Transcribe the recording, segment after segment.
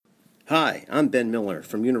Hi, I'm Ben Miller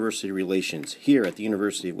from University Relations here at the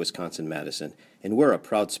University of Wisconsin-Madison, and we're a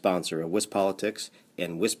proud sponsor of WisPolitics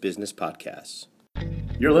and WisBusiness podcasts.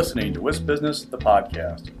 You're listening to WisBusiness, the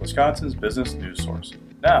podcast, Wisconsin's business news source.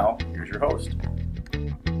 Now, here's your host.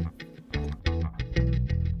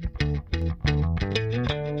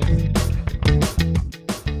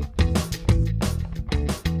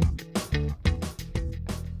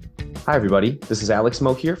 Hi, everybody. This is Alex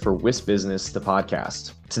Moe here for WisBusiness, the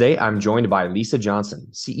podcast. Today, I'm joined by Lisa Johnson,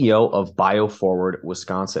 CEO of BioForward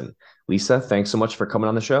Wisconsin. Lisa, thanks so much for coming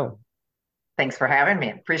on the show. Thanks for having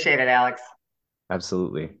me. Appreciate it, Alex.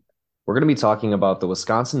 Absolutely. We're going to be talking about the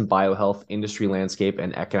Wisconsin Biohealth Industry Landscape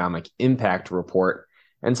and Economic Impact Report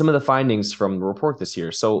and some of the findings from the report this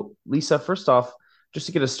year. So, Lisa, first off, just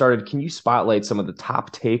to get us started, can you spotlight some of the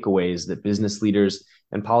top takeaways that business leaders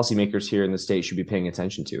and policymakers here in the state should be paying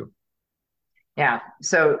attention to?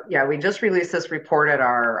 We just released this report at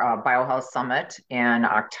our BioHealth Summit in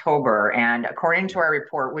October. And according to our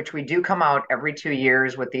report, which we do come out every 2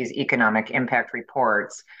 years with these economic impact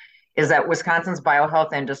reports, is that Wisconsin's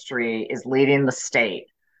biohealth industry is leading the state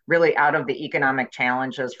really out of the economic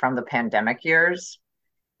challenges from the pandemic years.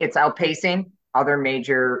 It's outpacing other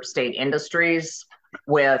major state industries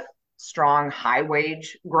with strong high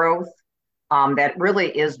wage growth. That really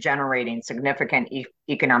is generating significant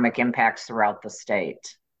economic impacts throughout the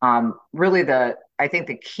state. I think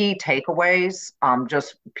the key takeaways,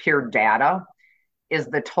 just pure data, is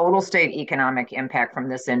the total state economic impact from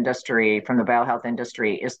this industry, from the biohealth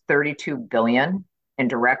industry, is $32 billion in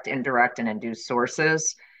direct, indirect, and induced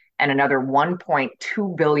sources, and another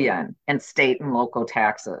 $1.2 billion in state and local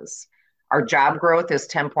taxes. Our job growth is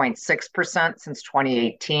 10.6% since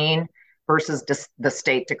 2018. Versus the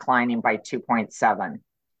state declining by 2.7.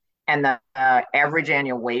 And the average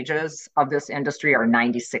annual wages of this industry are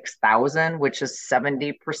 $96,000, which is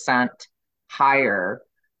 70% higher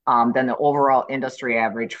than the overall industry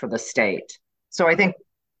average for the state. So I think,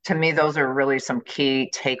 to me, those are really some key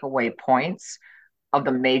takeaway points of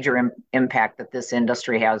the major impact that this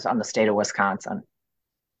industry has on the state of Wisconsin.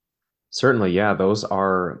 Certainly, yeah, those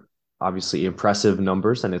are obviously impressive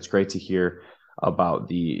numbers, and it's great to hear about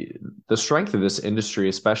the strength of this industry,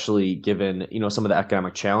 especially given, some of the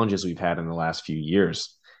economic challenges we've had in the last few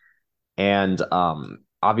years. And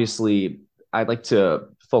obviously, I'd like to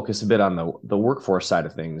focus a bit on the workforce side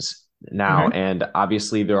of things now. Mm-hmm. And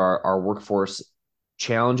obviously, there are workforce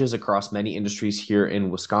challenges across many industries here in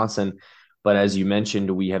Wisconsin. But as you mentioned,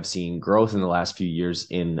 we have seen growth in the last few years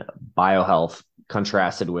in biohealth,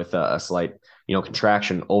 contrasted with a slight,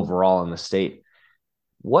 contraction overall in the state.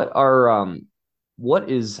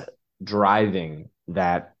 What is driving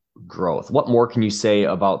that growth? What more can you say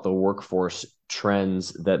about the workforce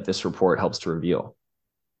trends that this report helps to reveal?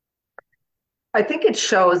 I think it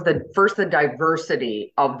shows the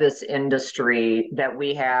diversity of this industry that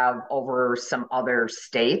we have over some other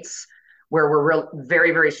states, where we're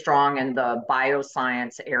very, very strong in the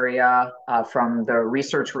bioscience area, from the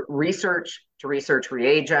research to research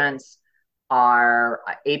reagents. Our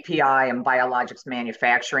API and biologics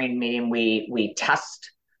manufacturing, meaning we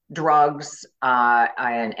test drugs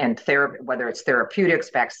and therapy, whether it's therapeutics,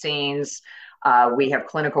 vaccines. We have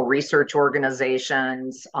clinical research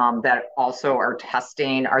organizations that also are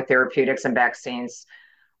testing our therapeutics and vaccines,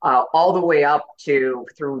 all the way up to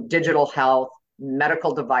through digital health,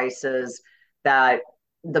 medical devices that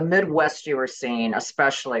the Midwest you are seeing,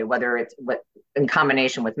 especially whether it's in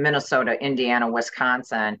combination with Minnesota, Indiana,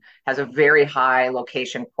 Wisconsin, has a very high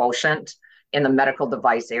location quotient in the medical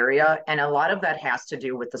device area. And a lot of that has to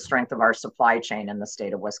do with the strength of our supply chain in the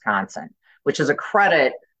state of Wisconsin, which is a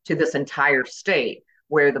credit to this entire state,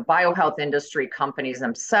 where the biohealth industry companies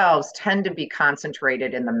themselves tend to be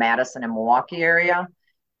concentrated in the Madison and Milwaukee area.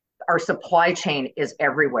 Our supply chain is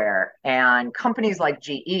everywhere. And companies like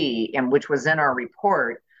GE, and which was in our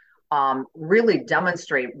report, really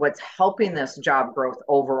demonstrate what's helping this job growth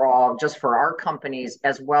overall, just for our companies,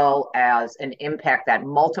 as well as an impact, that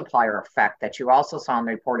multiplier effect that you also saw in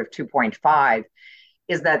the report of 2.5,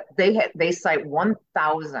 is that they cite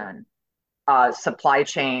 1,000 supply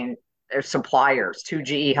chain suppliers to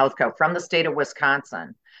GE Healthcare from the state of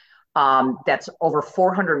Wisconsin. That's over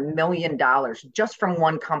 $400 million just from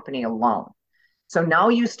one company alone. So now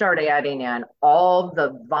you start adding in all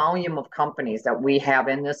the volume of companies that we have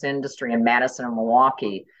in this industry in Madison and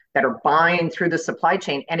Milwaukee that are buying through the supply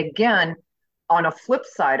chain. And again, on a flip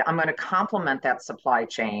side, I'm going to complement that supply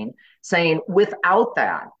chain, saying without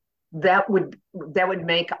that would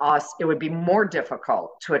make us, it would be more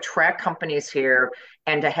difficult to attract companies here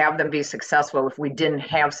and to have them be successful if we didn't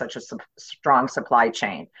have such a strong supply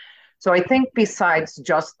chain. So I think besides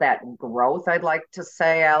just that growth, I'd like to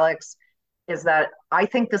say, Alex, is that I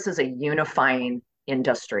think this is a unifying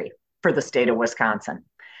industry for the state of Wisconsin.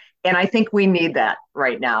 And I think we need that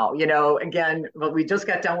right now. Again, well, we just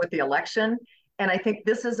got done with the election. And I think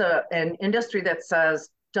this is an industry that says,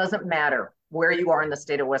 doesn't matter where you are in the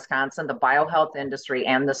state of Wisconsin, the biohealth industry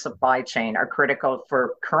and the supply chain are critical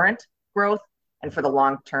for current growth and for the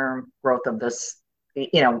long-term growth of this,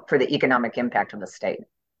 for the economic impact of the state.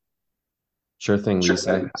 Sure thing,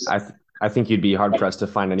 Lisa. I think you'd be hard pressed to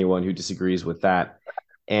find anyone who disagrees with that.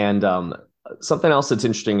 And something else that's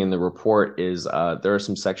interesting in the report is there are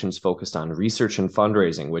some sections focused on research and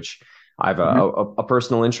fundraising, which I have a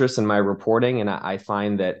personal interest in my reporting, and I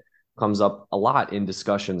find that comes up a lot in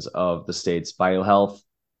discussions of the state's biohealth,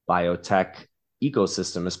 biotech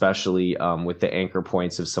ecosystem, especially with the anchor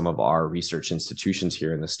points of some of our research institutions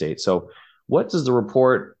here in the state. So what does the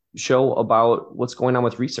report show about what's going on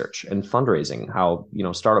with research and fundraising, how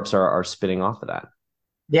startups are spinning off of that?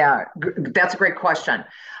 Yeah, that's a great question.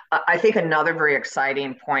 I think another very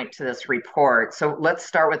exciting point to this report. So let's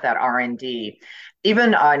start with that R&D.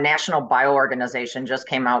 Even a National Bio Organization just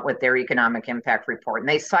came out with their economic impact report, and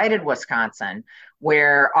they cited Wisconsin,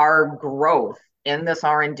 where our growth in this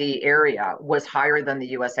R&D area was higher than the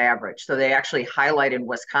U.S. average. So they actually highlighted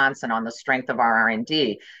Wisconsin on the strength of our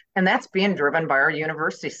R&D. And that's being driven by our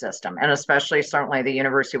university system, and especially certainly the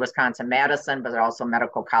University of Wisconsin-Madison, but also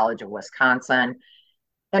Medical College of Wisconsin.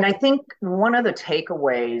 And I think one of the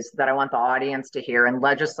takeaways that I want the audience to hear and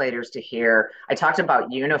legislators to hear, I talked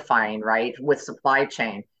about unifying, right, with supply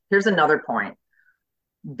chain. Here's another point.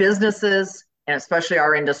 Businesses, and especially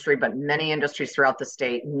our industry, but many industries throughout the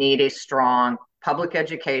state, need a strong public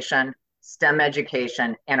education, STEM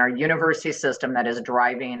education, and our university system that is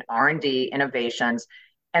driving R&D innovations,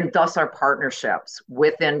 and thus our partnerships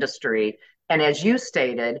with industry. And as you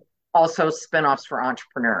stated, also spinoffs for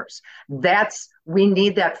entrepreneurs. We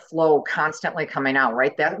need that flow constantly coming out,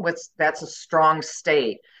 right? That's a strong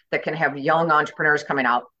state that can have young entrepreneurs coming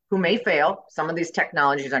out who may fail. Some of these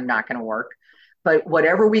technologies are not going to work, but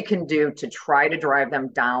whatever we can do to try to drive them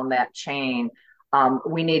down that chain,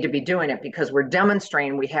 we need to be doing it, because we're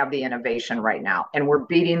demonstrating we have the innovation right now, and we're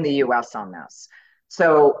beating the US on this.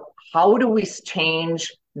 So how do we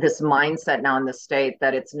change this mindset now in the state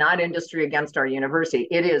that it's not industry against our university?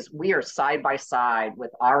 It is, we are side by side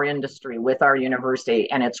with our industry, with our university,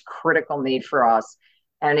 and it's critical need for us.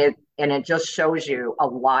 And it just shows you a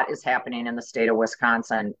lot is happening in the state of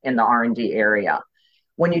Wisconsin in the R&D area.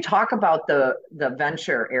 When you talk about the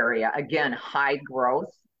venture area, again, high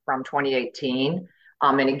growth from 2018.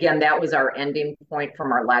 And again, that was our ending point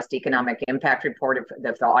from our last economic impact report.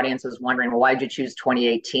 If the audience is wondering, well, why did you choose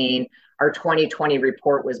 2018? Our 2020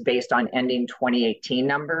 report was based on ending 2018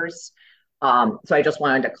 numbers. So I just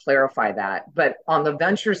wanted to clarify that. But on the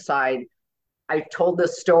venture side, I've told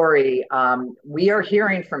this story. We are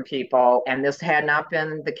hearing from people, and this had not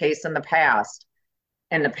been the case in the past.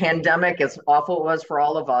 And the pandemic, as awful it was for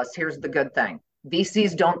all of us, here's the good thing.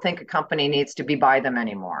 VCs don't think a company needs to be by them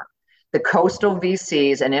anymore. The coastal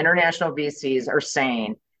VCs and international VCs are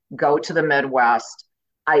saying, go to the Midwest.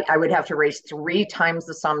 I would have to raise 3 times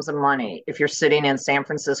the sums of money if you're sitting in San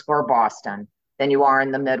Francisco or Boston than you are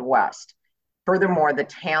in the Midwest. Furthermore, the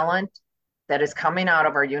talent that is coming out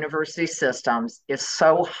of our university systems is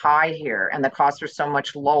so high here, and the costs are so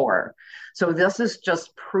much lower. So this is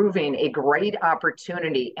just proving a great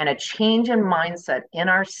opportunity and a change in mindset in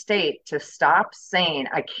our state to stop saying,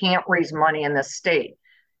 I can't raise money in this state.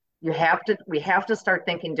 We have to start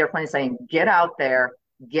thinking differently, saying, get out there,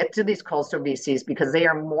 get to these coastal VCs, because they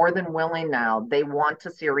are more than willing now. They want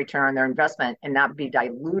to see a return on their investment and not be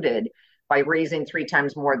diluted by raising 3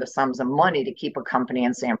 times more the sums of money to keep a company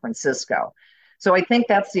in San Francisco. So I think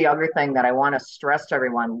that's the other thing that I want to stress to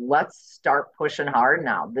everyone. Let's start pushing hard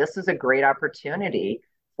now. This is a great opportunity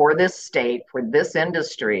for this state, for this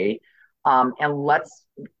industry, and let's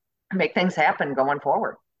make things happen going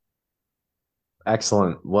forward.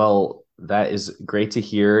 Excellent. Well, that is great to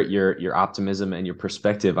hear your optimism and your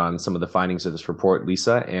perspective on some of the findings of this report,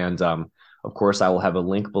 Lisa. And of course, I will have a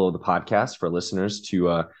link below the podcast for listeners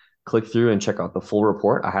to click through and check out the full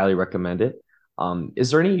report. I highly recommend it.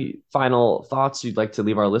 Is there any final thoughts you'd like to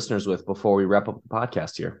leave our listeners with before we wrap up the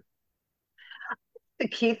podcast here? The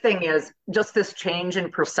key thing is just this change in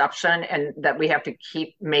perception, and that we have to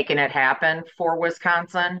keep making it happen for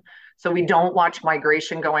Wisconsin. So we don't watch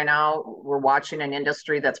migration going out. We're watching an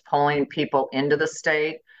industry that's pulling people into the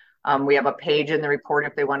state. We have a page in the report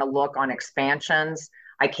if they want to look on expansions.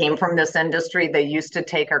 I came from this industry. They used to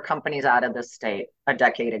take our companies out of the state a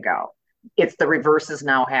decade ago. it's the reverse has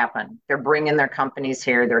now happened. They're bringing their companies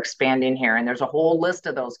here, they're expanding here, and there's a whole list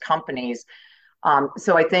of those companies.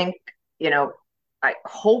 So I think, you know,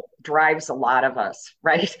 hope drives a lot of us,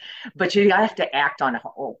 right? But you have to act on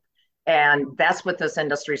hope. And that's what this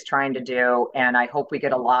industry is trying to do. And I hope we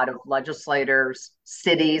get a lot of legislators,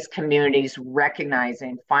 cities, communities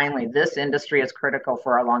recognizing finally this industry is critical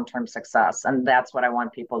for our long term success. And that's what I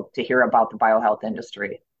want people to hear about the biohealth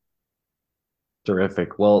industry.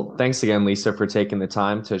 Terrific. Well, thanks again, Lisa, for taking the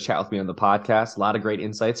time to chat with me on the podcast. A lot of great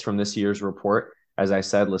insights from this year's report. As I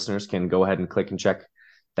said, listeners can go ahead and click and check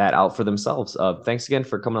that out for themselves. Thanks again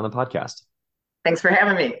for coming on the podcast. Thanks for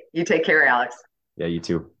having me. You take care, Alex. Yeah, you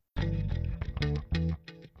too.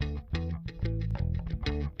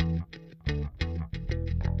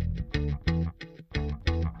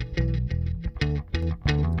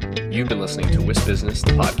 You've been listening to Wisp Business,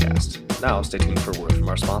 the podcast. Now stay tuned for a word from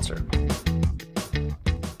our sponsor.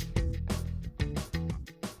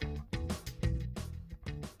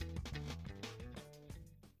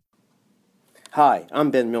 Hi,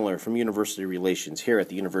 I'm Ben Miller from University Relations here at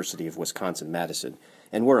the University of Wisconsin-Madison,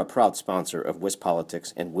 and we're a proud sponsor of Wisp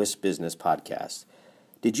Politics and Wisp Business podcast.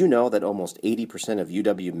 Did you know that almost 80% of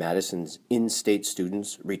UW-Madison's in-state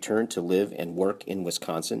students return to live and work in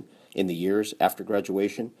Wisconsin in the years after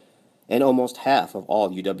graduation? And almost half of all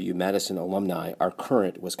UW-Madison alumni are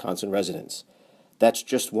current Wisconsin residents. That's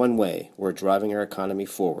just one way we're driving our economy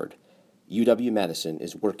forward. UW-Madison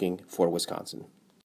is working for Wisconsin.